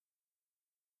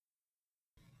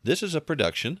This is a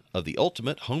production of the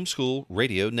Ultimate Homeschool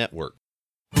Radio Network.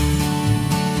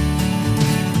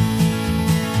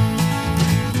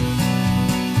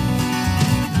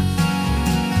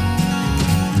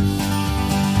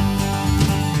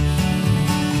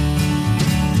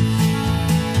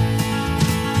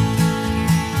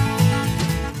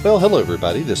 Well, hello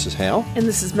everybody, this is Hal. And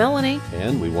this is Melanie.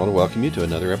 And we want to welcome you to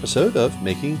another episode of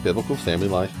Making Biblical Family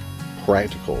Life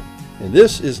Practical. And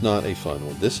this is not a fun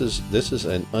one. This is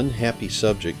an unhappy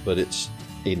subject, but it's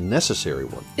a necessary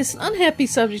one. It's an unhappy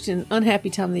subject and an unhappy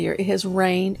time of the year. It has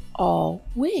rained all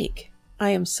week.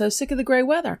 I am so sick of the gray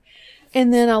weather.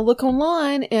 And then I'll look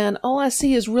online and all I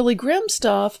see is really grim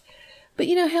stuff. But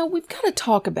you know how we've got to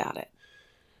talk about it.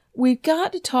 We've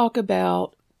got to talk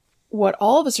about what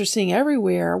all of us are seeing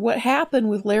everywhere, what happened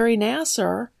with Larry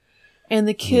Nassar and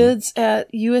the kids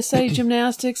at USA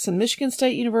Gymnastics and Michigan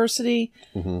State University.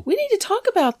 Mm-hmm. We need to talk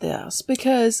about this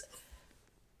because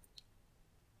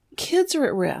kids are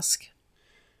at risk.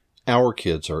 Our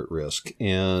kids are at risk.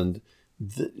 And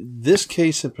this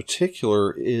case in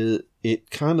particular, it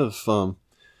kind of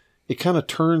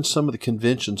turns some of the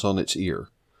conventions on its ear.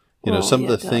 Some of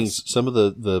the things, some of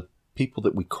the people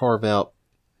that we carve out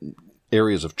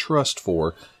areas of trust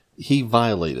for, he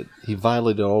violated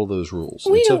all those rules.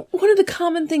 Well, one of the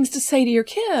common things to say to your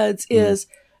kids is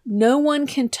no one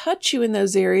can touch you in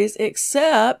those areas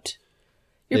except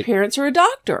your parents or a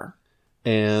doctor.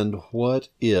 And what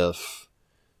if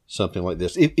something like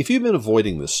this, if you've been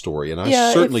avoiding this story, and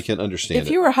I certainly can understand it.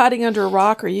 If you were hiding under a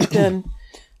rock or you've been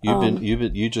exploring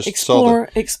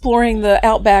the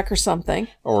outback or something.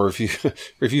 Or if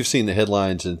you've seen the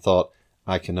headlines and thought,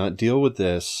 I cannot deal with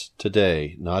this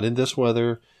today, not in this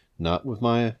weather, not with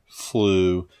my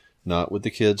flu, not with the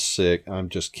kids sick. I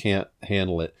just can't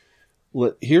handle it.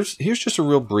 Here's just a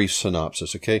real brief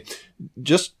synopsis, okay?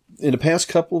 Just in the past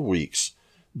couple of weeks,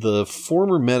 the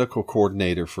former medical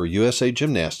coordinator for USA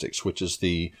Gymnastics, which is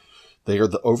they are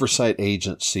the oversight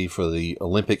agency for the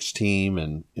Olympics team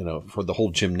and for the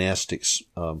whole gymnastics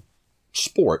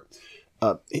sport.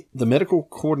 The medical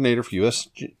coordinator for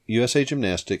USA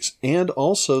Gymnastics and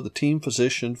also the team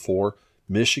physician for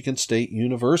Michigan State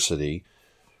University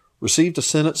received a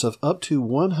sentence of up to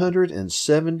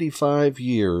 175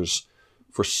 years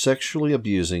for sexually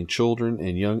abusing children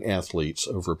and young athletes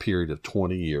over a period of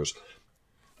 20 years.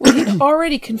 Well, he'd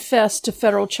already confessed to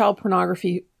federal child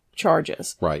pornography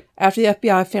charges. Right. After the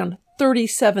FBI found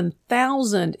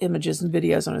 37,000 images and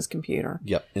videos on his computer.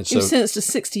 Yep. And he was sentenced to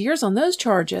 60 years on those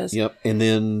charges. Yep. And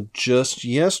then just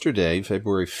yesterday,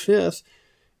 February 5th,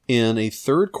 in a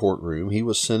third courtroom, he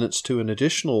was sentenced to an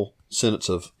additional sentence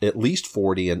of at least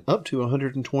 40 and up to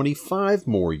 125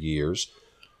 more years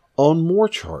on more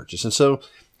charges. And so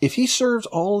if he serves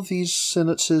all of these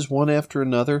sentences one after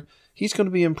another, he's going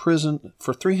to be in prison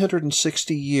for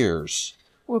 360 years.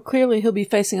 Well, clearly he'll be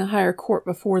facing a higher court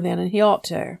before then, and he ought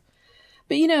to.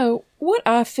 But what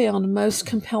I found most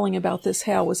compelling about this,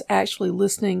 Hal, was actually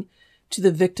listening to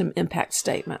the victim impact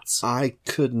statements. I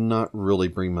could not really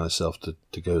bring myself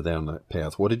to go down that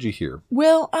path. What did you hear?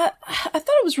 Well, I thought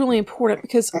it was really important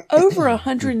because over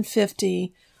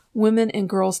 150 women and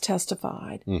girls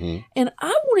testified. Mm-hmm. And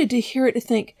I wanted to hear it to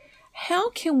think, how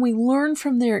can we learn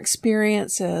from their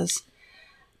experiences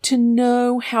to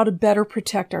know how to better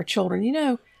protect our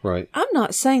children? Right. I'm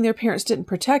not saying their parents didn't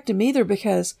protect them either,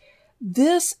 because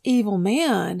this evil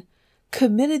man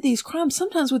committed these crimes,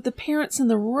 sometimes with the parents in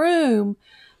the room,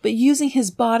 but using his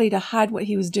body to hide what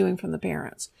he was doing from the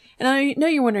parents. And I know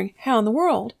you're wondering, how in the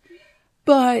world?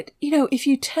 But,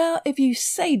 if you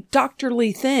say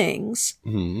doctorly things,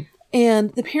 mm-hmm.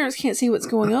 and the parents can't see what's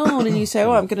going on, and you say,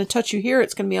 I'm going to touch you here,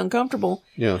 it's going to be uncomfortable.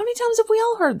 Yeah. How many times have we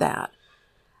all heard that?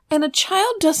 And a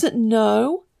child doesn't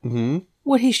know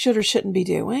what he should or shouldn't be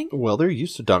doing. Well, they're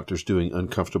used to doctors doing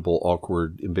uncomfortable,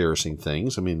 awkward, embarrassing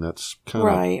things. I mean, that's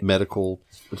kind of medical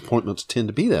appointments tend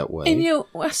to be that way. And,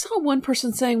 I saw one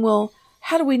person saying, well,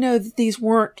 how do we know that these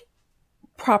weren't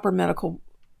proper medical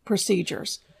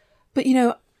procedures? But,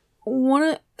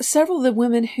 several of the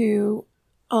women who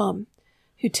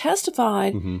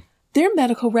testified, mm-hmm. their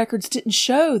medical records didn't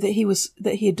show that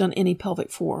he had done any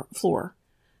pelvic floor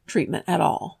treatment at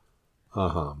all.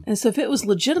 Uh-huh. And so if it was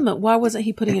legitimate, why wasn't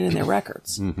he putting it in their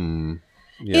records? Mm-hmm.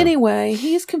 Yeah. Anyway,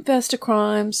 he's confessed to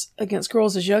crimes against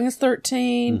girls as young as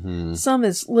 13, mm-hmm. some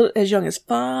as young as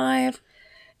 5.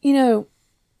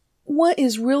 What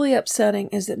is really upsetting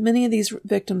is that many of these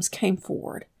victims came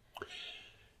forward.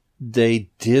 They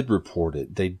did report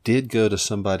it. They did go to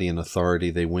somebody in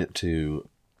authority. They went to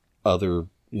other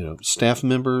staff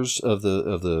members of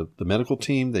the medical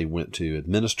team. They went to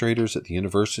administrators at the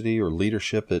university or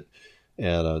leadership at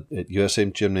at USA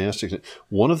Gymnastics.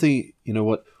 One of the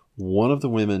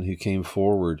women who came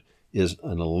forward is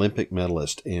an Olympic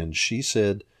medalist, and she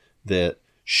said that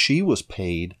she was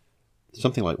paid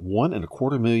something like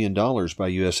 $1.25 million by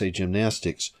USA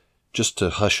Gymnastics just to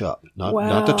hush up,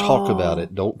 not to talk about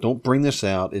it. Don't bring this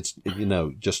out. It's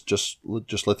just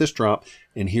let this drop,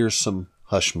 and here's some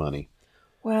hush money.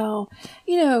 Wow,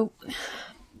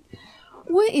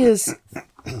 what is,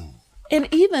 and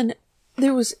even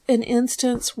there was an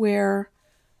instance where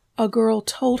a girl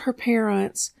told her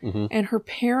parents, and her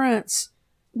parents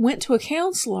went to a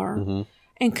counselor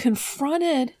and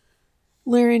confronted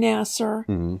Larry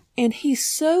Nassar, and he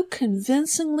so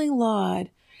convincingly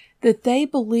lied that they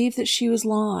believed that she was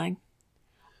lying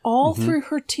all through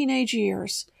her teenage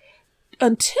years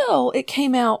until it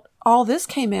came out. All this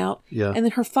came out, and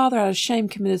then her father, out of shame,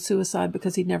 committed suicide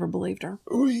because he'd never believed her.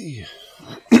 Oy.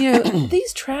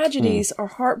 These tragedies are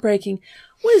heartbreaking.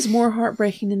 What is more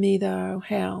heartbreaking to me, though,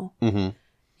 Hal,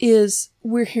 is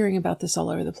we're hearing about this all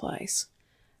over the place.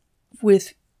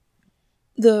 With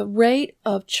the rate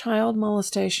of child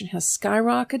molestation has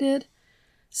skyrocketed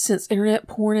since internet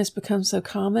porn has become so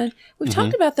common. We've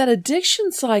talked about that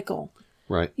addiction cycle.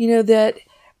 Right. That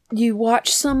you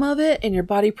watch some of it and your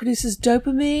body produces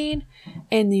dopamine,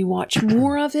 and you watch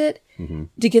more of it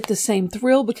to get the same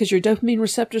thrill because your dopamine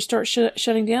receptors start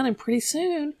shutting down, and pretty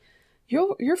soon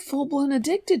you're full-blown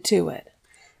addicted to it.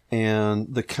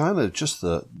 And the kind of just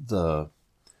the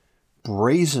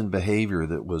brazen behavior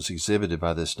that was exhibited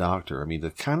by this doctor, I mean,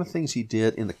 the kind of things he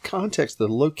did in the context, the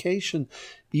location,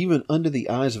 even under the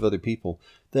eyes of other people,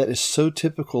 that is so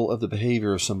typical of the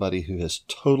behavior of somebody who has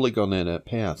totally gone down that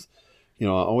path. I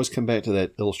always come back to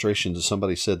that illustration that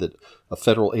somebody said that a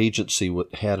federal agency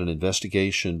had an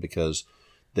investigation because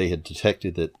they had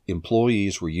detected that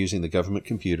employees were using the government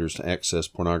computers to access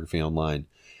pornography online.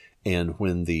 And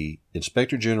when the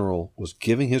inspector general was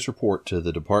giving his report to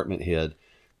the department head,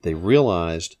 they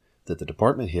realized that the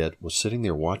department head was sitting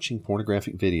there watching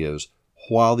pornographic videos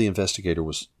while the investigator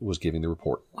was giving the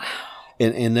report. Wow.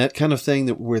 And that kind of thing,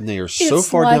 that when they are so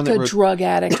far down that road. It's like a drug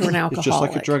addict or an alcoholic. It's just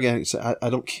like a drug addict.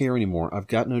 I don't care anymore. I've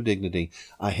got no dignity.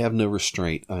 I have no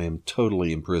restraint. I am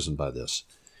totally imprisoned by this.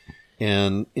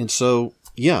 And so,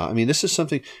 this is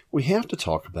something we have to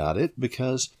talk about it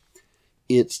because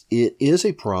it is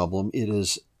a problem.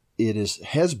 It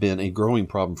has been a growing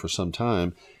problem for some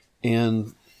time.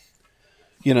 And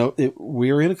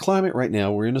we're in a climate right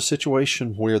now, we're in a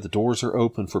situation where the doors are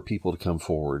open for people to come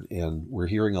forward. And we're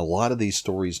hearing a lot of these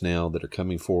stories now that are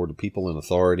coming forward to people in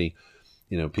authority,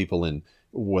 people in,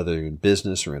 whether in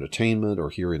business or entertainment or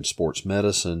here in sports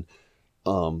medicine.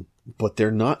 But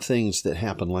they're not things that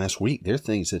happened last week. They're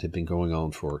things that have been going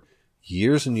on for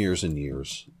years and years and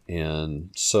years.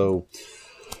 And so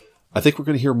I think we're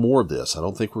going to hear more of this. I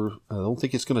don't think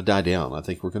it's going to die down. I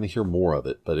think we're going to hear more of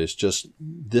it. But it's just,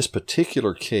 this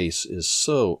particular case is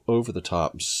so over the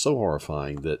top, so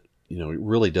horrifying that, it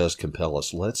really does compel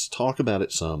us. Let's talk about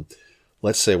it some.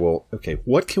 Let's say, well, okay,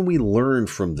 what can we learn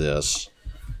from this?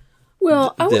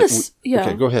 Well, I want to,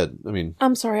 Okay, go ahead.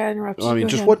 I'm sorry, I interrupted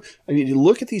you. You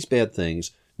look at these bad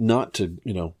things, not to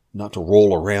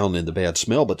roll around in the bad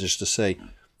smell, but just to say,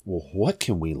 well, what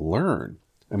can we learn?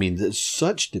 There's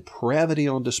such depravity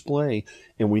on display,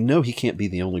 and we know he can't be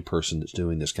the only person that's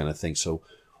doing this kind of thing. So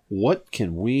what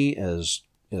can we as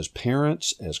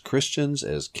parents, as Christians,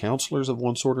 as counselors of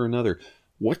one sort or another,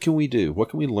 what can we do? What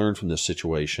can we learn from this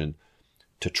situation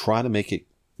to try to make it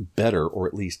better, or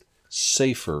at least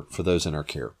safer for those in our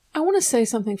care? I want to say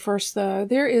something first, though.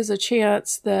 There is a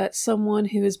chance that someone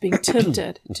who is being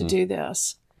tempted to do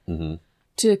this,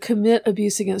 to commit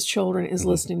abuse against children, is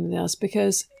listening to this,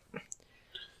 because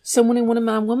someone in one of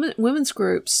my women's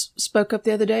groups spoke up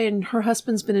the other day, and her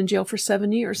husband's been in jail for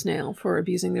 7 years now for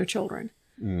abusing their children.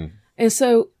 And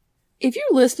so if you're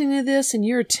listening to this and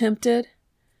you're tempted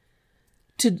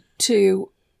to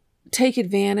take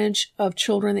advantage of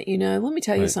children that let me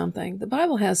tell you something. The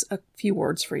Bible has a few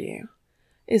words for you.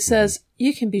 It says,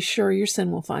 you can be sure your sin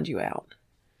will find you out.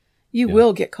 You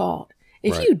will get caught.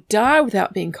 If you die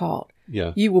without being caught,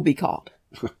 you will be caught.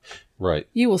 Right.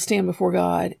 You will stand before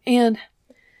God. And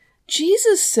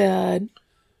Jesus said,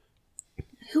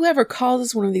 whoever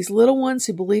causes one of these little ones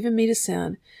who believe in me to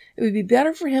sin, it would be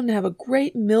better for him to have a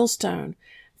great millstone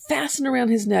fastened around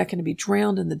his neck and to be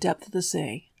drowned in the depth of the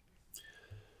sea.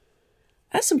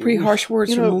 That's some pretty harsh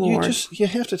words from the Lord. You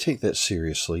have to take that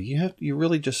seriously. You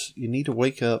need to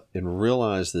wake up and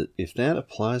realize that if that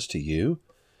applies to you,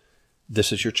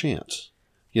 this is your chance.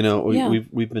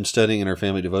 We've been studying in our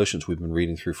family devotions. We've been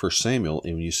reading through 1 Samuel,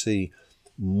 and you see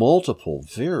multiple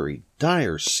very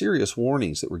dire, serious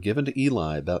warnings that were given to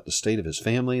Eli about the state of his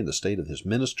family and the state of his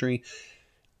ministry.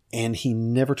 And he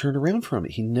never turned around from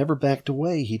it. He never backed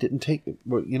away. He didn't take it.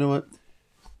 Well, you know what?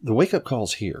 The wake-up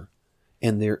call's here.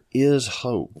 And there is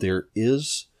hope. There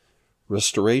is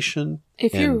restoration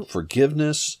and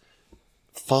forgiveness,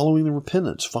 following the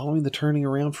repentance, following the turning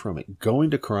around from it,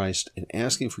 going to Christ and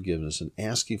asking forgiveness and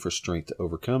asking for strength to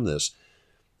overcome this.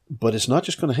 But it's not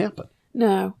just going to happen.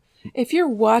 No. If you're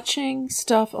watching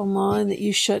stuff online that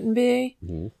you shouldn't be,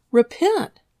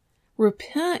 repent.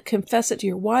 Repent. Confess it to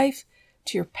your wife,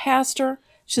 to your pastor,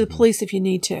 to the police if you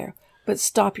need to. But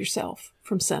stop yourself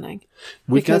from sinning.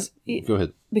 Go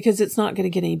ahead. Because it's not going to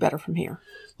get any better from here.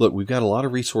 Look, we've got a lot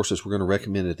of resources we're going to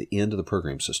recommend at the end of the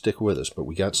program, so stick with us. But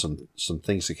we got some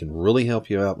things that can really help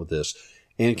you out with this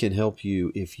and can help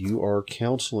you if you are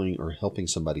counseling or helping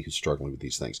somebody who's struggling with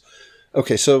these things.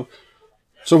 Okay, so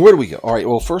where do we go? All right,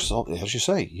 well, first, as you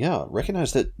say,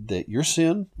 recognize that your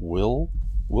sin will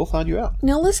find you out.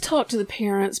 Now, let's talk to the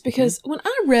parents, because when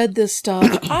I read this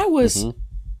stuff, I was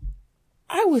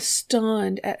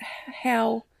stunned at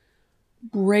how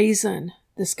brazen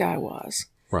this guy was.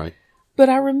 Right. But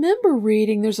I remember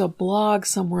reading, there's a blog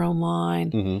somewhere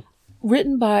online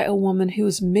written by a woman who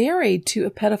was married to a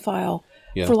pedophile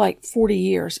for like 40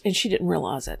 years, and she didn't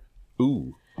realize it.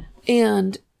 Ooh.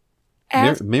 And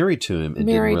married to him and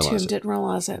didn't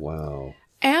realize it. Wow.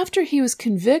 After he was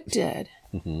convicted,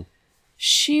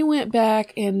 she went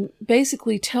back and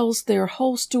basically tells their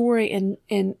whole story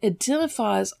and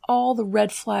identifies all the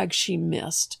red flags she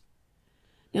missed.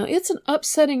 Now, it's an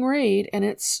upsetting read, and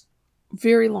it's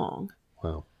very long.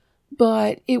 Wow.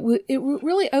 But it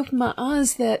really opened my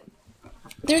eyes that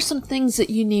there's some things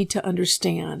that you need to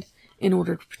understand in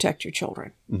order to protect your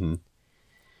children. Mm-hmm.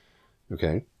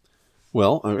 Okay.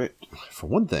 Well, all right. For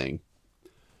one thing,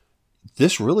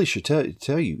 this really should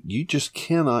tell you, you just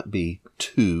cannot be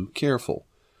too careful.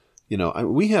 You know,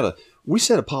 we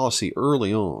set a policy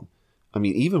early on. I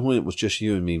mean, even when it was just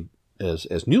you and me as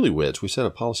newlyweds, we set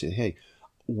a policy that, hey,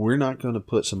 we're not going to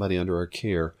put somebody under our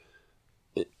care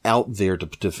out there to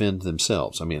defend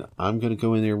themselves. I mean, I'm going to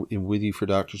go in there with you for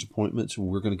doctor's appointments.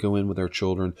 We're going to go in with our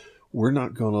children. We're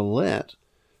not going to let,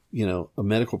 a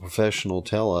medical professional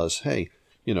tell us, hey,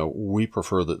 we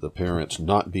prefer that the parents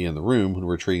not be in the room when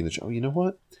we're treating the child. You know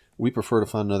what? We prefer to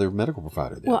find another medical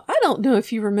provider there. Well, I don't know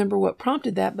if you remember what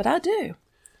prompted that, but I do.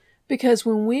 Because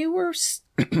when we were,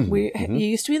 you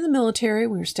used to be in the military,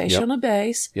 we were stationed on a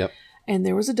base. Yep. And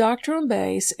there was a doctor on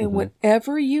base, and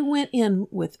whatever you went in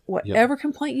with, whatever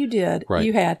complaint you did,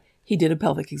 he did a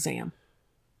pelvic exam.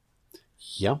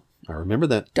 Yeah, I remember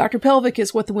that. Dr. Pelvic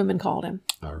is what the women called him.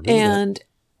 I remember that.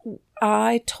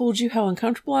 I told you how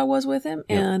uncomfortable I was with him.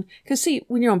 And because, see,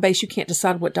 when you're on base, you can't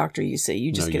decide what doctor you see.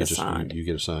 You just get assigned. You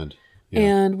get assigned. Yeah.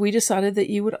 And we decided that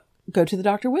you would go to the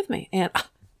doctor with me. And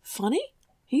funny,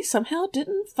 he somehow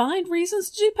didn't find reasons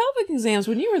to do pelvic exams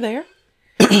when you were there.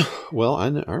 Well, I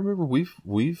remember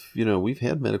we've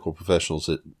had medical professionals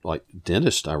that, like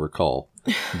dentists, I recall,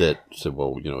 that said,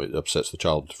 well, it upsets the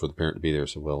child for the parent to be there.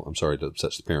 So, well, I'm sorry, it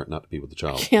upsets the parent not to be with the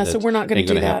child. Yeah, so we're not going to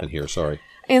do that. Ain't going to happen here. Sorry.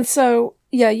 And so,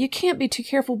 you can't be too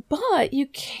careful, but you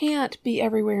can't be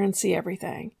everywhere and see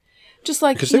everything. Just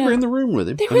like, because they were in the room with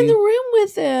him. They were in the room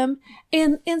with him,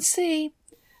 and see,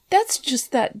 that's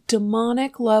just that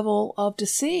demonic level of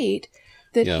deceit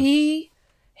that he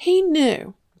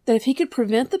knew that if he could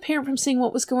prevent the parent from seeing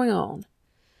what was going on,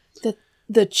 that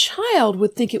the child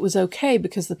would think it was okay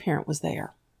because the parent was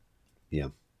there. Yeah.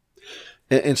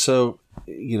 And so,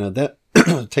 that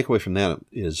takeaway from that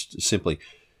is simply,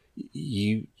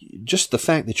 just the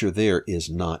fact that you're there is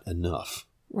not enough.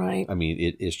 Right. I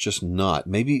mean, it's just not.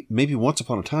 Maybe once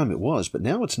upon a time it was, but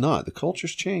now it's not. The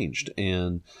culture's changed.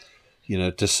 And,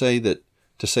 to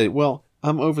say, well,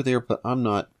 I'm over there, but I'm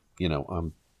not,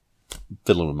 I'm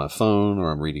fiddling with my phone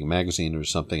or I'm reading a magazine or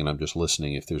something and I'm just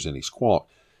listening if there's any squawk.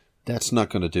 That's not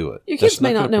going to do it. Your kids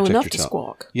may not know enough to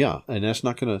squawk. Yeah, and that's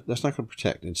not going to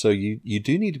protect. And so you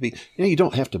do need to be, you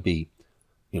don't have to be,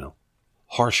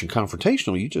 harsh and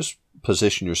confrontational. You just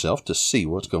position yourself to see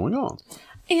what's going on.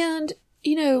 And,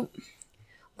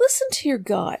 listen to your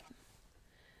gut.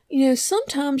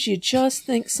 Sometimes you just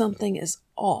think something is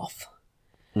off.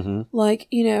 Mm-hmm. Like,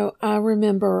 I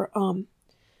remember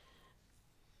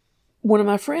one of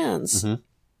my friends,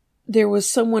 there was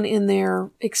someone in their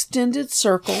extended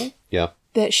circle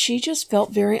that she just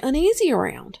felt very uneasy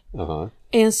around. Uh-huh.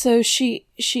 And so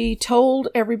she told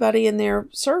everybody in their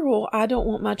circle, I don't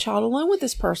want my child alone with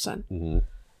this person. Mm-hmm.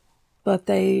 But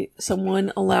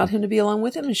someone allowed him to be alone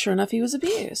with him, and sure enough, he was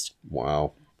abused.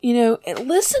 Wow.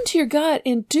 Listen to your gut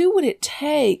and do what it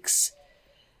takes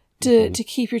to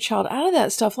keep your child out of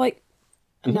that stuff. Like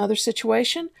another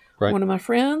situation, Right. one of my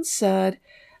friends said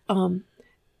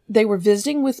they were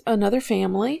visiting with another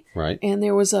family, Right. and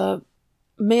there was a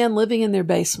man living in their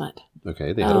basement.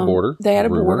 Okay. They had a boarder. They had a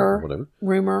roomer, boarder, whatever.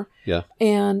 roomer. Yeah.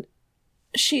 And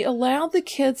she allowed the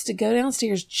kids to go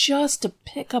downstairs just to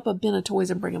pick up a bin of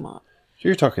toys and bring them up. So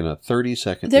you're talking a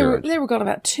 30-second They errand. were gone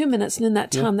about 2 minutes, and in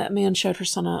that time, that man showed her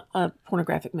son a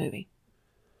pornographic movie.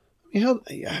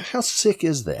 How sick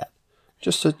is that?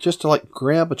 Just to like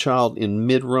grab a child in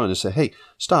mid-run and say, "Hey,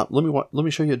 stop! Let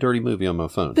me show you a dirty movie on my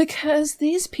phone." Because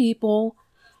these people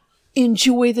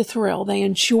enjoy the thrill. They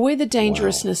enjoy the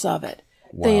dangerousness of it.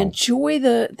 Wow. They enjoy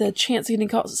the chance of getting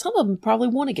caught. Some of them probably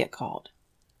want to get caught.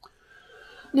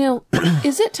 Now,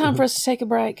 is it time for us to take a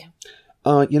break?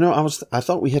 I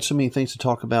thought we had so many things to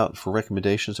talk about for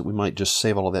recommendations that we might just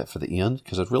save all of that for the end,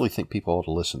 because I really think people ought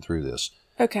to listen through this.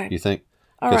 Okay. You think?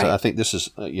 All right. I think this is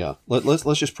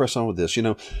Let's just press on with this.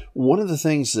 One of the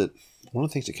things that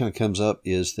kind of comes up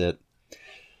is that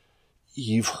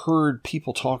you've heard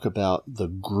people talk about the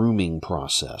grooming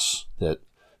process, that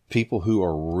people who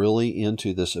are really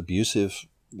into this abusive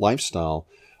lifestyle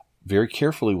very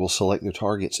carefully will select their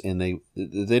targets, and they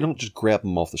don't just grab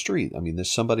them off the street. I mean,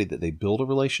 there's somebody that they build a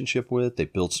relationship with, they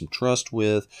build some trust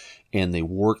with, and they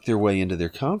work their way into their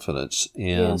confidence.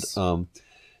 And Yes.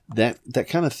 That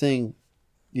kind of thing,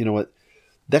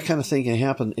 that kind of thing can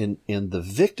happen, and the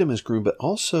victim is groomed, but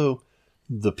also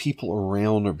the people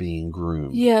around are being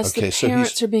groomed. Yes, the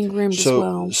parents are being groomed as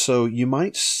well. So you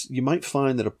might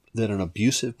find that an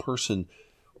abusive person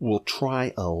will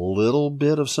try a little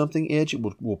bit of something edgy,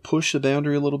 will push the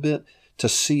boundary a little bit to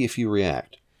see if you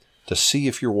react, to see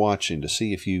if you're watching, to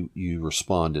see if you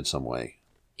respond in some way.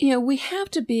 We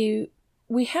have to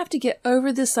get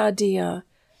over this idea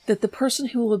that the person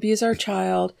who will abuse our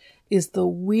child is the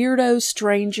weirdo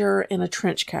stranger in a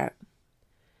trench coat.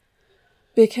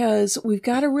 Because we've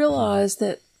got to realize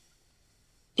that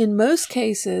in most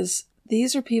cases,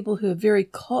 these are people who have very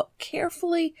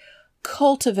carefully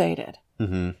cultivated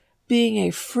being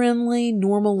a friendly,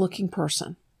 normal-looking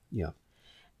person. Yeah.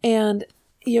 And,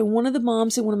 one of the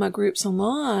moms in one of my groups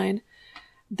online,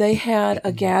 they had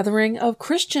a gathering of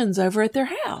Christians over at their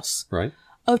house. Right.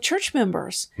 Of church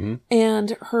members. Mm-hmm.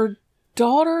 And her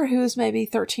daughter, who was maybe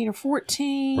 13 or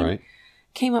 14, Right.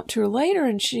 came up to her later,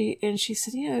 and she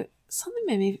said,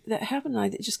 something that happened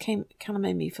tonight that just kind of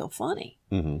made me feel funny.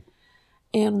 Mm-hmm.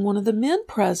 And one of the men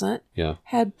present Yeah.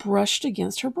 had brushed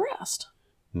against her breast.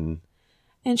 Mm-hmm.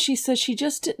 And she said she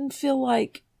just didn't feel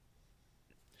like,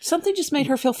 something just made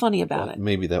her feel funny about it.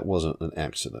 Maybe that wasn't an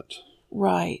accident.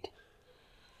 Right.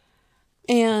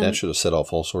 And That should have set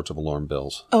off all sorts of alarm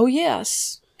bells. oh,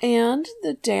 yes. And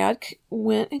the dad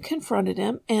went and confronted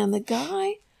him, and the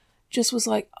guy just was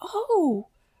like, "Oh,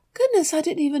 goodness, I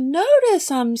didn't even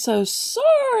notice. I'm so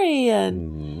sorry."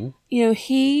 And,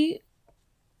 he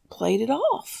played it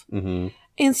off. Mm-hmm.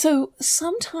 And so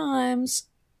sometimes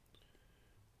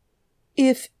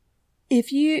if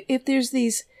there's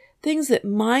these things that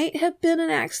might have been an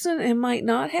accident and might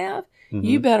not have,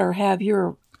 you better have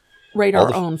your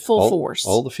radar on full force.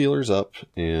 All the feelers up,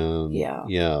 and Yeah.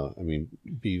 I mean,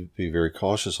 be very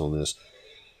cautious on this.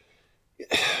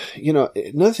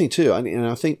 Another thing too, I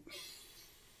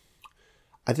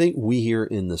think we here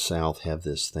in the South have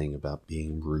this thing about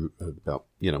being rude, about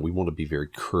we want to be very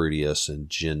courteous and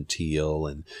genteel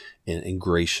and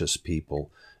gracious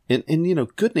people, and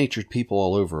good-natured people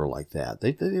all over are like that.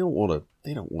 They don't want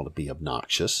to be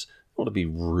obnoxious, they don't want to be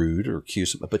rude or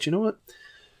accuse them. But you know what?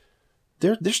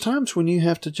 There's times when you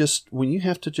have to just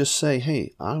say,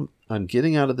 "Hey, I'm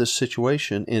getting out of this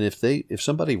situation," and if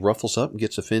somebody ruffles up and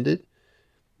gets offended,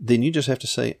 then you just have to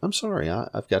say, "I'm sorry,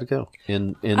 I've got to go,"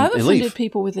 and I've offended leave.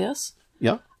 people with this.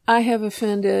 Yeah, I have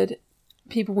offended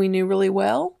people we knew really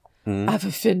well. Mm-hmm. I've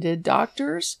offended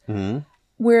doctors. Mm-hmm.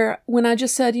 Where when I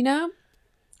just said, I'm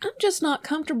just not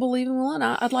comfortable leaving Willen.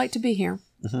 I'd like to be here.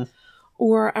 Mm-hmm.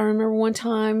 Or I remember one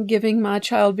time giving my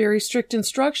child very strict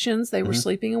instructions. They were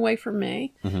sleeping away from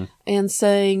me and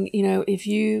saying, if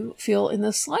you feel in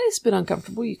the slightest bit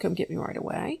uncomfortable, you come get me right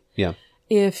away. Yeah.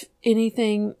 If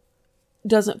anything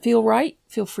doesn't feel right,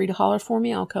 feel free to holler for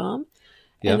me. I'll come.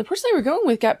 Yeah. And the person they were going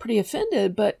with got pretty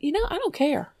offended, but I don't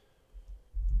care.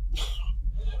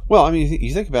 Well, I mean,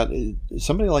 you think about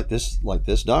somebody like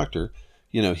this doctor,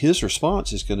 his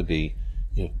response is going to be,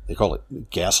 they call it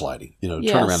gaslighting,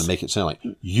 Yes. turn around and make it sound like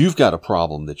you've got a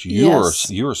problem, that you're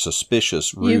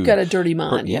suspicious, rude. You've got a dirty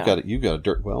mind. You've got a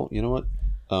dirt. Well, you know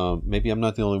what? Maybe I'm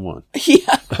not the only one.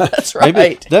 Yeah. That's right.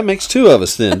 Maybe that makes two of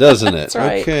us then, doesn't it? That's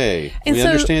right. Okay. And we so,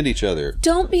 understand each other.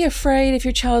 Don't be afraid if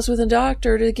your child's with a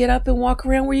doctor to get up and walk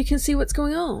around where you can see what's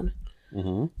going on.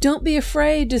 Mm-hmm. Don't be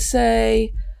afraid to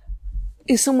say,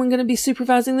 is someone going to be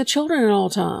supervising the children at all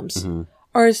times? Mm-hmm.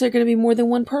 Or is there going to be more than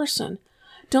one person?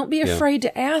 Don't be afraid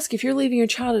to ask if you're leaving your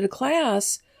child at a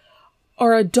class,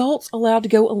 are adults allowed to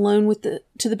go alone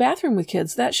to the bathroom with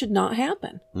kids? That should not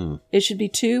happen. It should be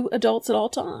 2 adults at all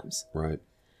times. Right.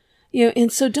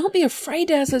 And so don't be afraid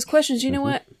to ask those questions. You know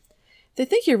what? They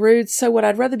think you're rude, so what?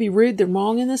 I'd rather be rude than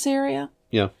wrong in this area.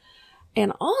 Yeah.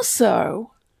 And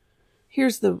also,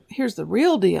 here's the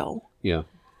real deal. Yeah.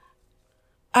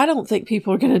 I don't think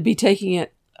people are going to be taking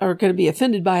it or going to be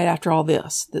offended by it after all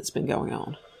this that's been going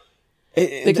on.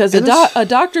 Because a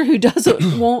doctor who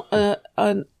doesn't want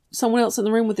someone else in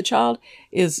the room with the child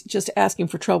is just asking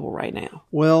for trouble right now.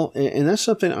 Well, and that's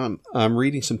something I'm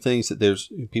reading some things that there's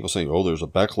people saying, oh, there's a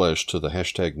backlash to the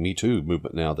hashtag Me Too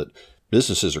movement now that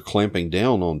businesses are clamping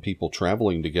down on people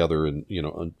traveling together and,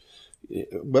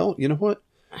 well, you know what?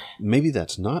 Maybe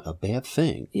that's not a bad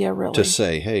thing. Yeah, really. To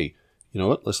say, hey, you know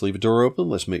what? Let's leave a door open.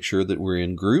 Let's make sure that we're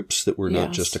in groups, that we're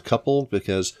not just a couple,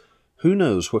 because who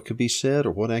knows what could be said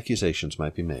or what accusations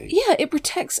might be made. Yeah, it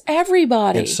protects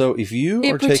everybody. And so if you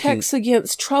it protects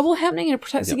against trouble happening, and it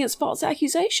protects against false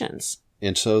accusations.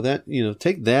 And so that,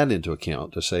 take that into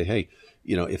account to say, hey,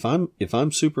 if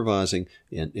I'm supervising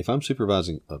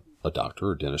a doctor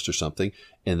or dentist or something,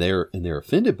 and they're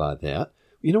offended by that,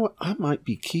 you know what? I might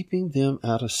be keeping them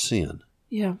out of sin.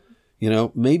 Yeah.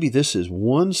 Maybe this is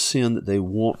one sin that they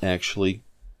won't actually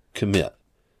commit,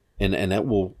 and that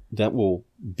will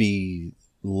be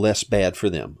less bad for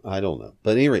them. I don't know,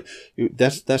 but anyway,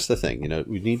 that's the thing.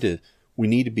 We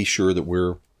need to be sure that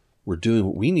we're doing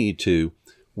what we need to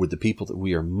with the people that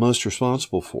we are most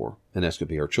responsible for, and that's going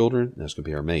to be our children, and that's going to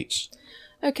be our mates.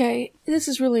 Okay, this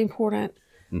is really important.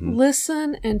 Mm-hmm.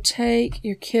 Listen and take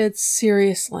your kids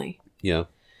seriously. Yeah.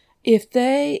 If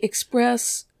they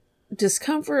express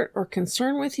discomfort or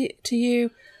concern to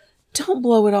you, don't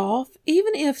blow it off.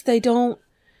 Even if they don't,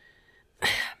 I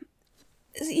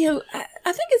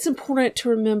think it's important to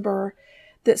remember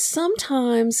that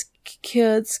sometimes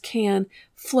kids can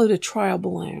float a trial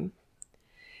balloon.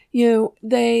 When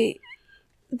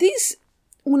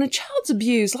a child's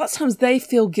abused, lots of times they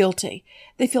feel guilty.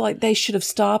 They feel like they should have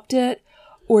stopped it,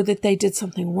 or that they did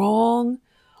something wrong,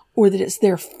 or that it's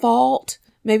their fault.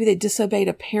 Maybe they disobeyed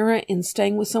a parent in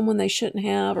staying with someone they shouldn't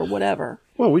have, or whatever.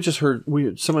 Well, we just heard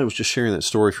somebody was just sharing that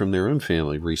story from their own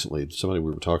family recently. Somebody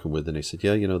we were talking with, and they said,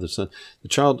 "Yeah, the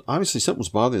child, obviously something was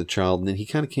bothering the child, and then he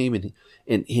kind of came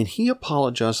and he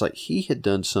apologized like he had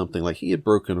done something, like he had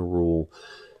broken a rule,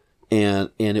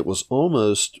 and it was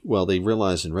almost, well, they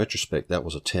realized in retrospect that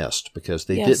was a test because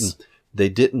they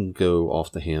didn't go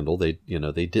off the handle. They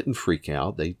didn't freak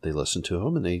out. They listened to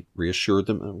them and they reassured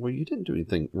them, well, you didn't do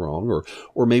anything wrong,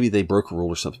 or maybe they broke a rule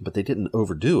or something, but they didn't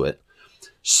overdo it,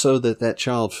 so that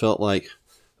child felt like,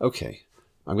 okay,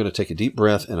 I'm going to take a deep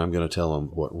breath and I'm going to tell them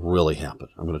what really happened.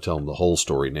 I'm going to tell them the whole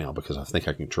story now because I think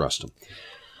I can trust them.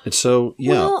 And so,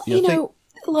 yeah. Well,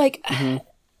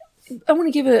 I want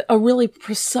to give a really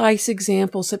precise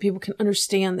example so people can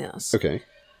understand this. Okay.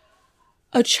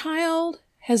 A child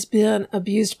has been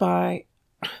abused by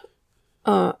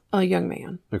a young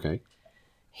man. Okay.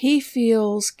 He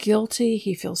feels guilty.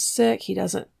 He feels sick. He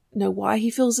doesn't know why he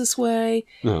feels this way.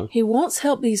 Uh-huh. He wants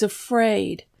help, but he's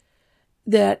afraid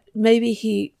that maybe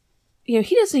he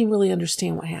doesn't even really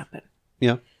understand what happened.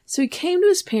 Yeah. So he came to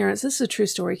his parents. This is a true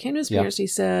story. He came to his parents. He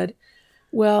said,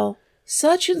 well,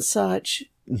 such and such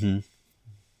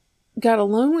got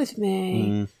alone with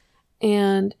me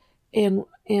and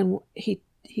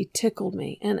he tickled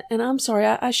me. And I'm sorry,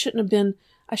 I shouldn't have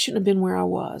been where I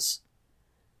was.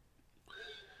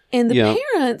 And the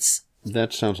parents...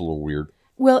 That sounds a little weird.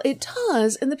 Well, it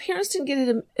does. And the parents didn't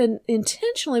get it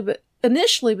intentionally, but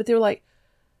initially, but they were like,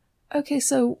 okay,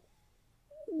 so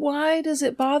why does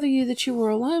it bother you that you were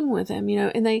alone with him?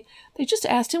 And they just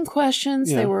asked him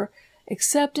questions. Yeah. They were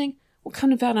accepting. Well,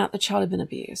 come to find out the child had been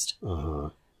abused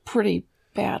pretty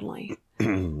badly.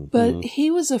 But he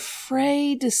was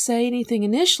afraid to say anything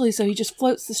initially, so he just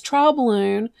floats this trial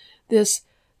balloon. This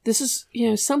is,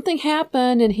 something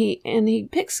happened, and he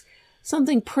picks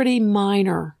something pretty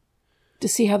minor to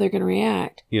see how they're going to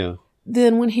react. Yeah.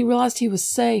 Then when he realized he was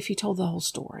safe, he told the whole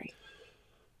story.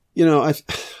 I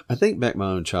think back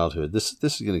my own childhood. This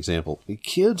is an example.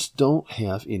 Kids don't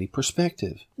have any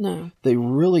perspective. No. They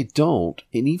really don't.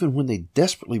 And even when they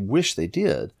desperately wish they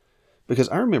did. Because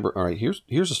I remember, all right,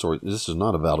 here's a story. This is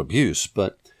not about abuse,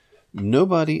 but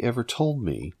nobody ever told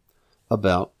me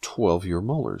about 12-year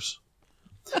molars.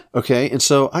 Okay. And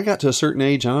so I got to a certain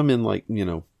age, and I'm in like,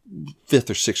 5th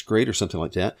or 6th grade or something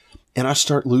like that. And I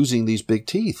start losing these big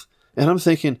teeth. And I'm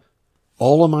thinking,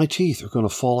 all of my teeth are going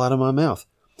to fall out of my mouth.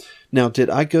 Now, did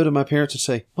I go to my parents and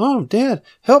say, Mom, Dad,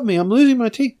 help me, I'm losing my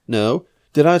teeth? No.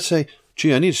 Did I say,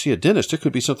 gee, I need to see a dentist, there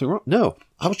could be something wrong? No.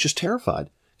 I was just terrified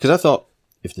because I thought,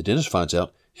 if the dentist finds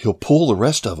out, he'll pull the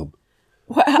rest of them.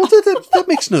 Wow. Well, that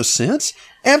makes no sense.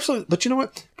 Absolutely. But you know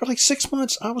what? For like 6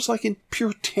 months, I was like in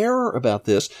pure terror about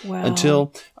this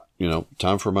until,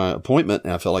 time for my appointment.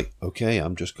 And I felt like, okay,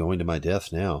 I'm just going to my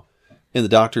death now. And the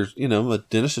doctor, the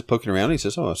dentist is poking around. And he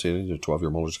says, oh, I see 12-year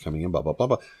molars coming in, blah, blah, blah,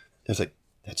 blah. And I was like,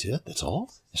 that's it? That's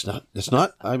all? It's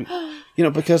not, I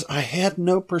mean, because I had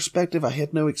no perspective. I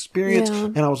had no experience. Yeah.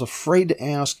 And I was afraid to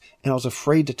ask. And I was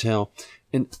afraid to tell.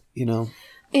 And,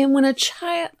 And when a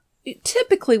child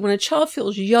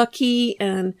feels yucky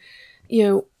and,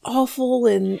 awful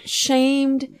and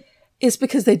shamed, it's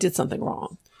because they did something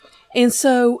wrong. And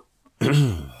so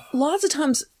lots of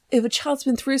times, if a child's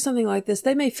been through something like this,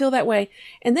 they may feel that way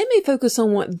and they may focus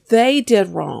on what they did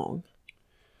wrong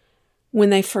when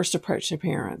they first approached their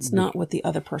parents, not what the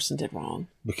other person did wrong.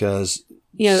 Because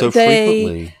they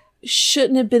frequently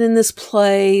shouldn't have been in this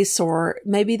place, or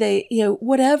maybe they,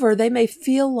 whatever, they may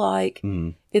feel like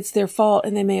it's their fault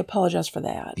and they may apologize for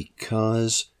that.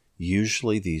 Because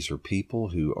usually these are people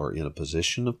who are in a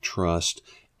position of trust,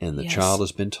 and the child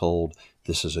has been told,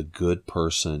 this is a good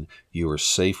person, you are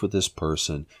safe with this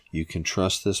person, you can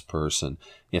trust this person.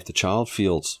 If the child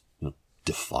feels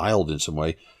defiled in some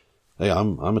way, hey,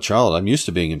 I'm a child, I'm used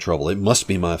to being in trouble, it must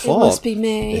be my fault. It must be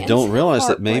me. They don't realize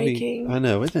that maybe, I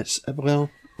know, isn't it?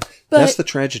 Well, but that's the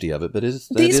tragedy of it, but that is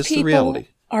the reality. These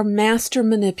people are master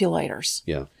manipulators.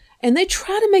 Yeah. And they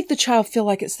try to make the child feel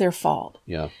like it's their fault.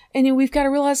 Yeah. And we've got to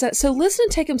realize that. So listen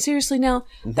and take them seriously. Now,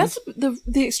 that's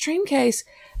the extreme case,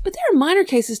 but there are minor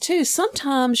cases too.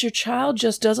 Sometimes your child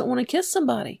just doesn't want to kiss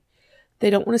somebody. They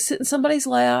don't want to sit in somebody's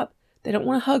lap. They don't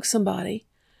want to hug somebody.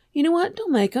 You know what?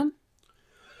 Don't make them.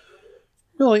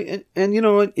 Really, and you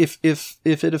know what? If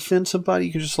it offends somebody,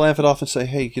 you can just laugh it off and say,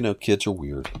 "Hey, kids are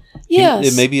weird."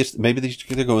 Yes. Maybe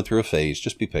they're going through a phase.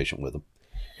 Just be patient with them,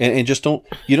 and just don't.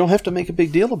 You don't have to make a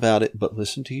big deal about it, but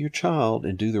listen to your child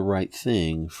and do the right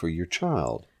thing for your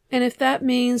child. And if that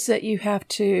means that you have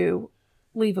to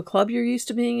leave a club you're used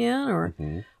to being in, or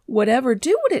whatever,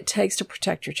 do what it takes to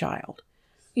protect your child.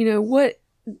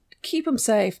 Keep them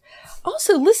safe.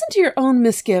 Also, listen to your own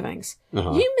misgivings.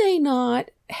 You may not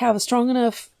have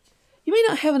you may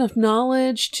not have enough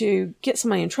knowledge to get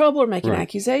somebody in trouble or make an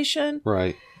accusation.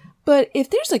 Right. But if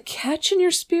there's a catch in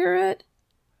your spirit,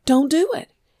 don't do it.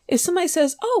 If somebody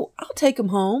says, oh, I'll take them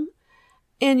home,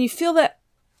 and you feel that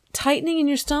tightening in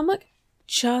your stomach,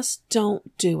 just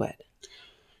don't do it.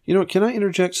 Can I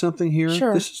interject something here?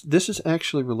 Sure. This is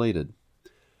actually related.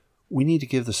 We need to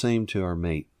give the same to our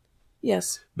mate.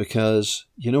 Yes. Because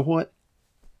you know what?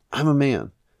 I'm a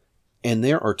man. And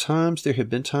there have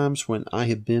been times when I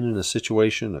have been in a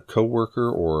situation, a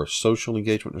coworker or a social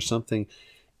engagement or something,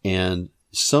 and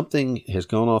something has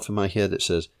gone off in my head that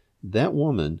says, that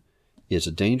woman is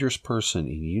a dangerous person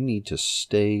and you need to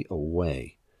stay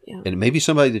away. Yeah. And it may be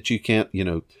somebody that you can't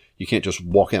just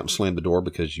walk out and slam the door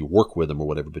because you work with them or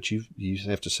whatever, but you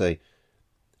have to say,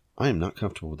 I am not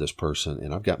comfortable with this person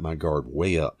and I've got my guard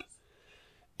way up.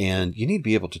 And you need to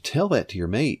be able to tell that to your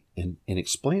mate and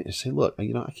explain it and say, look,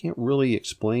 I can't really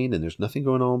explain and there's nothing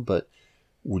going on, but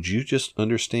would you just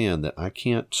understand that I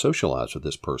can't socialize with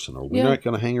this person or we're not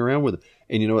going to hang around with them?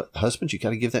 And you know what, husbands, you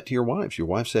got to give that to your wives. Your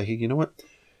wife say, hey, you know what?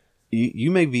 You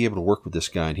may be able to work with this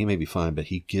guy and he may be fine, but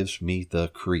he gives me the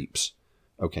creeps.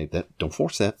 Okay, don't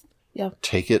force that. Yeah.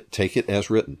 Take it as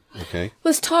written. Okay.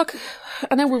 Let's talk.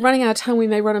 I know we're running out of time. We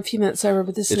may run a few minutes over,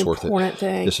 but this is an important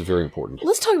thing. This is very important.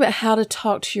 Let's talk about how to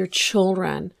talk to your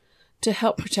children to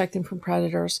help protect them from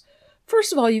predators.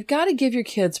 First of all, you've got to give your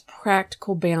kids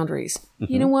practical boundaries.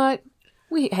 You know what?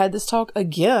 We had this talk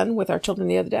again with our children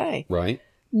the other day. Right.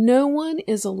 No one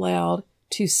is allowed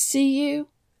to see you,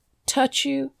 touch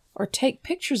you, or take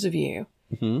pictures of you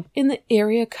in the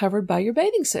area covered by your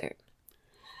bathing suit.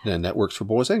 And that works for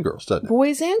boys and girls, doesn't it?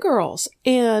 Boys and girls.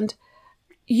 And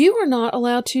you are not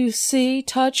allowed to see,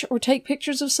 touch, or take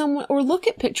pictures of someone or look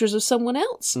at pictures of someone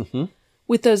else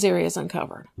with those areas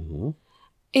uncovered.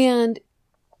 And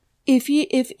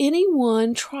if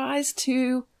anyone tries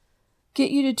to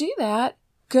get you to do that,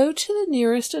 go to the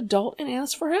nearest adult and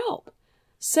ask for help.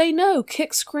 Say no,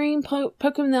 kick, scream, poke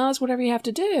them in the eyes, whatever you have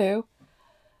to do.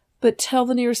 But tell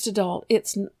the nearest adult,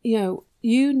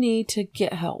 you need to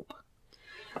get help.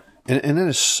 And that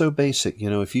is so basic,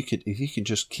 if you could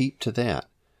just keep to that.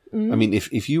 I mean,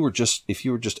 if you were just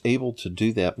able to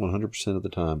do that 100% of the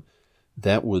time,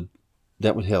 that would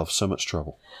have so much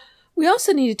trouble. We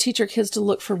also need to teach our kids to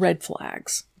look for red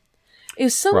flags.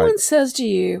 If someone says to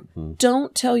you,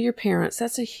 don't tell your parents,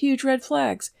 that's a huge red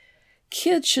flag.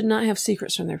 Kids should not have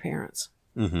secrets from their parents.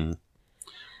 Mm-hmm.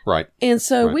 Right. And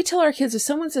so we tell our kids, if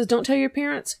someone says, don't tell your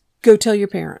parents, go tell your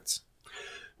parents.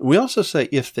 We also say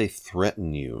if they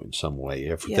threaten you in some way,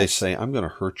 if they say, I'm going to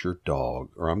hurt your dog,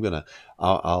 or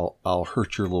I'll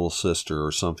hurt your little sister,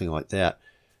 or something like that,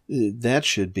 that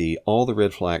should be all the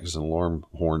red flags and alarm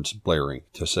horns blaring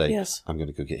to say, I'm going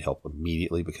to go get help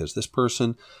immediately, because this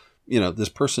person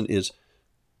is,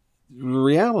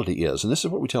 reality is, and this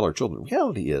is what we tell our children,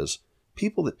 reality is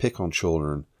people that pick on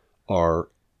children are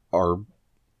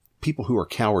people who are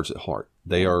cowards at heart.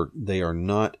 They are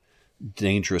not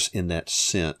dangerous in that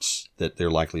sense that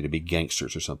they're likely to be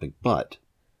gangsters or something. But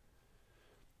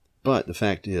the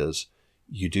fact is,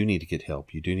 you do need to get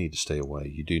help. You do need to stay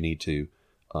away. You do need to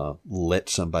let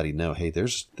somebody know, hey,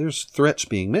 there's threats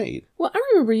being made. Well, I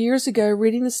remember years ago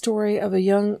reading the story of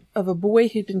a boy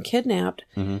who'd been kidnapped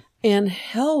and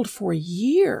held for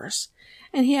years.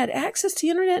 And he had access to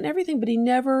the internet and everything, but he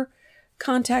never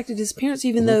contacted his parents,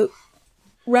 even though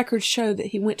records showed that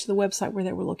he went to the website where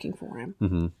they were looking for him.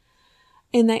 Mm-hmm.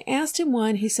 And they asked him why,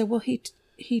 and he said, well,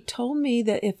 he told me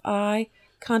that if I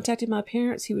contacted my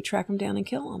parents, he would track them down and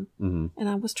kill them. Mm-hmm. And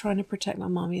I was trying to protect my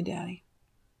mommy and daddy.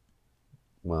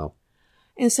 Wow.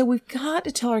 And so we've got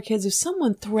to tell our kids, if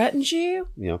someone threatens you,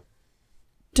 you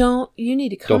need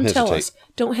to come tell us.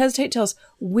 Don't hesitate to tell us.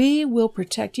 We will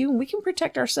protect you, and we can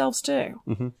protect ourselves too.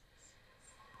 Mm-hmm.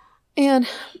 And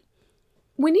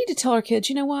we need to tell our kids,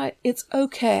 you know what? It's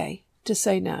okay to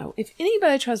say no. If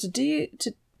anybody tries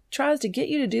to get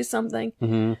you to do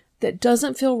something that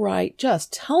doesn't feel right,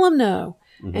 just tell them no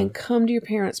and come to your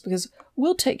parents, because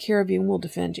we'll take care of you and we'll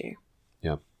defend you.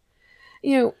 Yeah.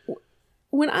 You know,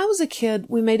 when I was a kid,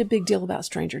 we made a big deal about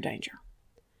stranger danger.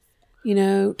 You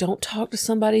know, don't talk to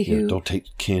somebody who... don't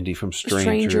take candy from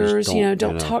strangers.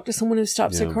 Don't talk to someone who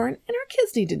stops their car. And our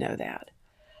kids need to know that.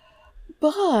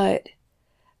 But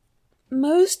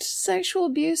most sexual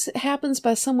abuse happens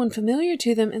by someone familiar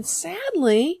to them. And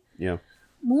sadly,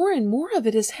 more and more of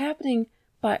it is happening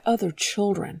by other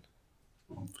children.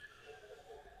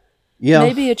 Yeah.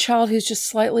 Maybe a child who's just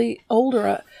slightly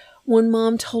older. One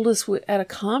mom told us at a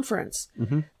conference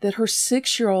that her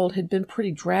 6-year-old had been pretty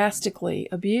drastically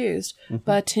abused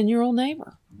by a 10-year-old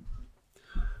neighbor.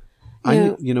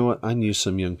 You know what? I knew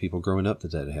some young people growing up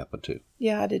that happened to.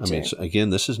 Yeah, I did too. I mean,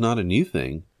 again, this is not a new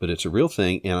thing, but it's a real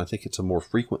thing, and I think it's a more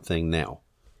frequent thing now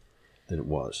than it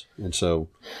was. And so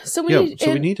we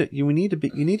need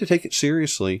to take it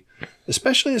seriously,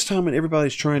 especially this time when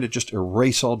everybody's trying to just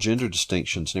erase all gender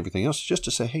distinctions and everything else, just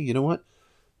to say, hey, you know what?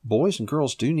 Boys and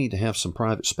girls do need to have some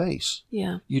private space.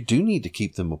 Yeah. You do need to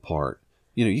keep them apart.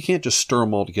 You know, you can't just stir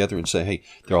them all together and say, hey,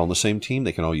 they're all on the same team.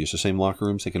 They can all use the same locker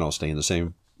rooms. They can all stay in the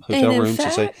same hotel rooms.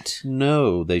 And say,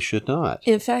 no, they should not.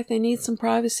 In fact, they need some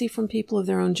privacy from people of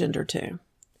their own gender, too.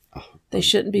 They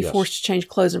shouldn't be forced to change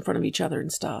clothes in front of each other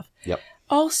and stuff. Yep.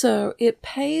 Also, it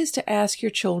pays to ask your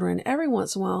children every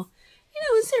once in a while,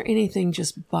 is there anything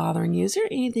just bothering you? Is there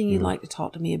anything you'd like to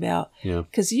talk to me about? Yeah.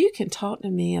 Because you can talk to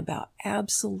me about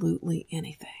absolutely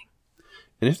anything.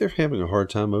 And if they're having a hard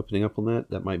time opening up on that,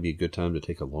 that might be a good time to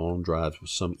take a long drive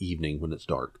some evening when it's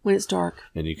dark.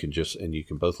 And you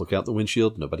can both look out the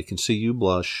windshield. Nobody can see you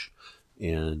blush.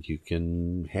 And you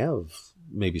can have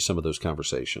maybe some of those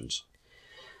conversations.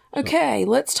 Okay,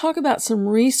 let's talk about some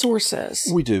resources.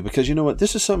 We do, because you know what?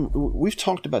 This is we've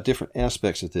talked about different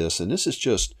aspects of this, and this is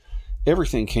just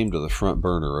everything came to the front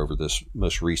burner over this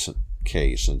most recent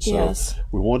case. And so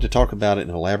we wanted to talk about it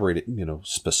and elaborate it,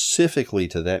 specifically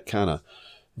to that kind of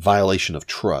violation of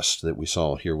trust that we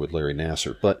saw here with Larry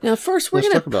Nassar. But now, first, we're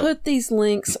going to put these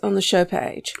links on the show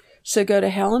page. So go to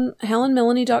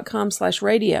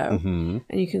helenmelanie.com/radio, and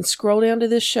you can scroll down to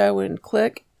this show and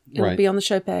click. It'll be on the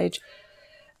show page.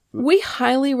 We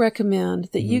highly recommend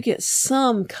that you get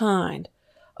some kind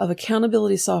of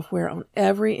accountability software on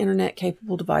every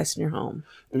internet-capable device in your home.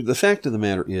 The fact of the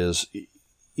matter is,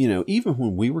 even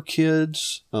when we were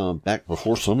kids, back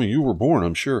before some of you were born,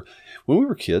 I'm sure, when we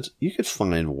were kids, you could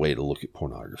find a way to look at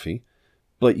pornography,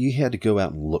 but you had to go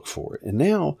out and look for it. And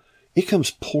now it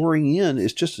comes pouring in.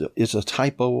 It's a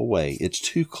typo away. It's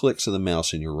 2 clicks of the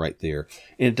mouse and you're right there.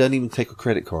 And it doesn't even take a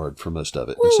credit card for most of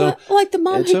it. Well, like the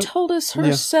mom who told us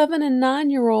her 7 and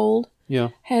 9-year-old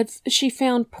she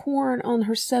found porn on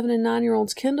her 7 and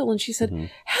 9-year-old's Kindle, and she said,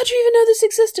 how'd you even know this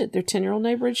existed? Their 10-year-old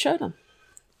neighbor had showed them.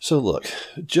 So look,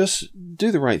 just do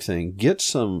the right thing. Get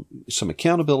some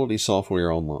accountability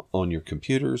software on your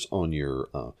computers, on your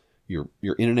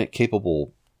internet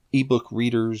capable ebook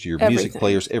readers, your music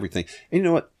players, everything. And you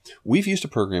know what? We've used a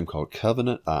program called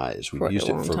Covenant Eyes. We've used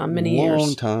it for a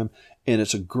long time, and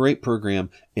it's a great program.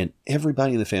 And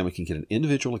everybody in the family can get an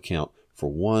individual account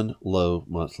for one low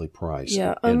monthly price.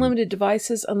 Yeah, unlimited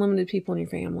devices, unlimited people in your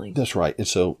family. That's right. And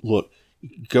so look.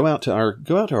 Go out to our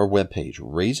webpage,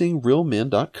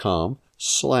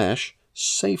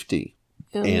 raisingrealmen.com/safety.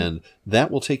 And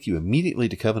that will take you immediately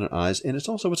to Covenant Eyes. And it's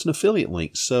an affiliate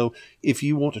link. So if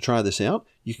you want to try this out,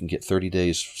 you can get 30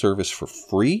 days service for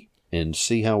free and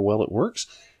see how well it works.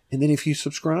 And then if you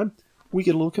subscribe, we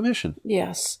get a little commission.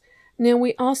 Yes. Now,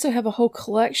 we also have a whole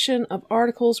collection of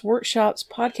articles, workshops,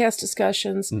 podcast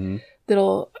discussions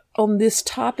that'll on this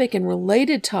topic and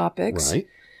related topics. Right.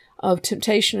 Of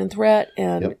temptation and threat,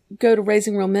 and go to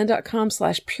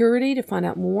raisingrealmen.com/purity to find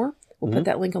out more. We'll put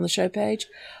that link on the show page.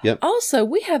 Yep. Also,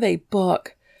 we have a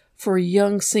book for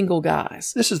young single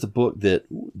guys. This is the book that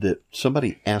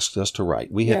somebody asked us to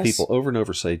write. We have people over and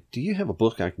over say, do you have a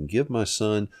book I can give my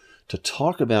son to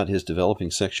talk about his developing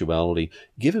sexuality,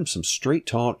 give him some straight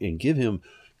talk, and give him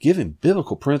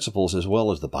biblical principles as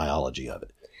well as the biology of it?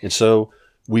 And so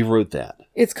we wrote that.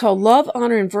 It's called Love,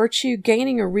 Honor, and Virtue,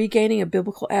 Gaining or Regaining a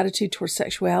Biblical Attitude Towards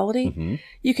Sexuality. Mm-hmm.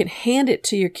 You can hand it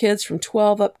to your kids from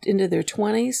 12 up into their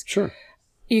 20s. Sure.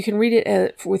 You can read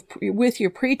it with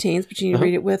your preteens, but you need to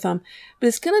read it with them. But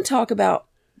it's going to talk about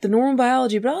the normal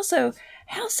biology, but also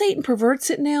how Satan perverts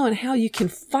it now and how you can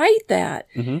fight that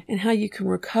and how you can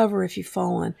recover if you've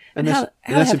fallen and how to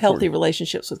have healthy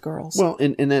relationships with girls. Well,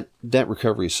 and that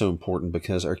recovery is so important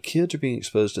because our kids are being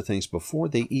exposed to things before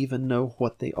they even know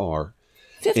what they are.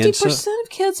 50% of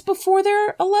kids before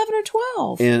they're 11 or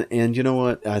 12. And you know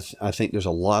what? I think there's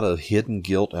a lot of hidden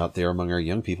guilt out there among our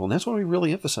young people. And that's why we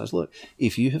really emphasize, look,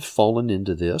 if you have fallen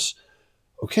into this,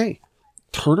 okay,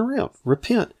 turn around,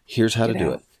 repent. Here's how to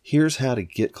do it. Here's how to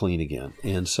get clean again.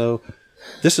 And so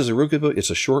this is a real good book.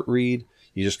 It's a short read.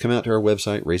 You just come out to our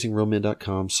website,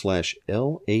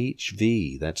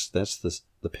 raisingrealmen.com/LHV. That's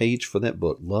the page for that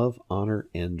book, Love, Honor,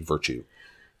 and Virtue.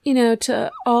 You know,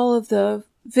 to all of the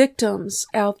victims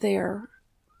out there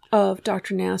of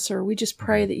Dr. Nasser, we just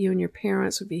pray that you and your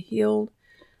parents would be healed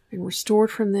and restored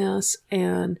from this,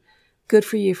 and good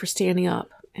for you for standing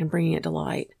up and bringing it to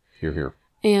light. Hear, hear.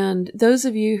 And those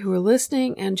of you who are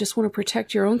listening and just want to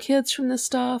protect your own kids from this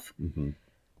stuff,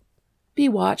 be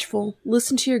watchful.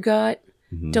 Listen to your gut.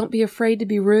 Don't be afraid to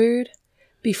be rude.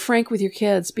 Be frank with your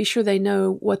kids. Be sure they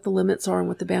know what the limits are and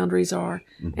what the boundaries are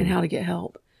and how to get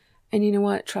help. And you know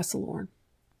what? Trust the Lord.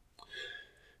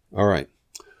 All right.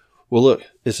 Well, look,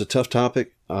 it's a tough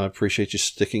topic. I appreciate you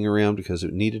sticking around because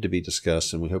it needed to be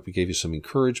discussed, and we hope we gave you some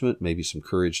encouragement, maybe some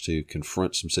courage to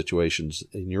confront some situations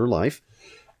in your life.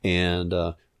 And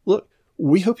look,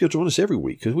 we hope you'll join us every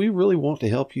week because we really want to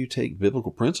help you take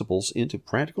biblical principles into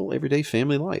practical, everyday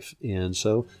family life. And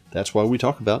so that's why we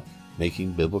talk about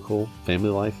making biblical family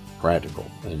life practical.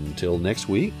 Until next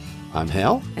week, I'm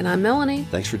Hal. And I'm Melanie.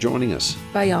 Thanks for joining us.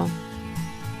 Bye, y'all.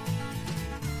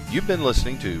 You've been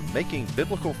listening to Making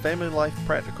Biblical Family Life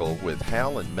Practical with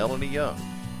Hal and Melanie Young.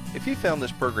 If you found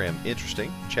this program interesting,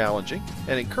 challenging,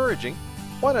 and encouraging,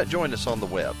 why not join us on the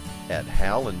web at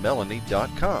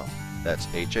halandmelanie.com. That's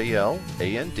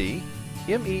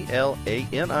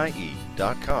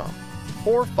HALANDMELANIE.com.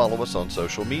 Or follow us on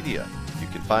social media. You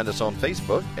can find us on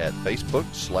Facebook at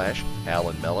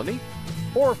Facebook/HalandMelanie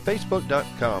or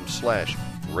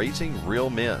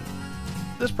Facebook.com/RaisingRealMen.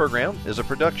 This program is a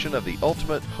production of the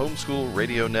Ultimate Homeschool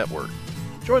Radio Network.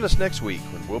 Join us next week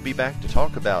when we'll be back to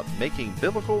talk about making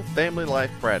biblical family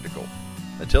life practical.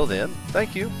 Until then,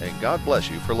 thank you and God bless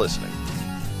you for listening.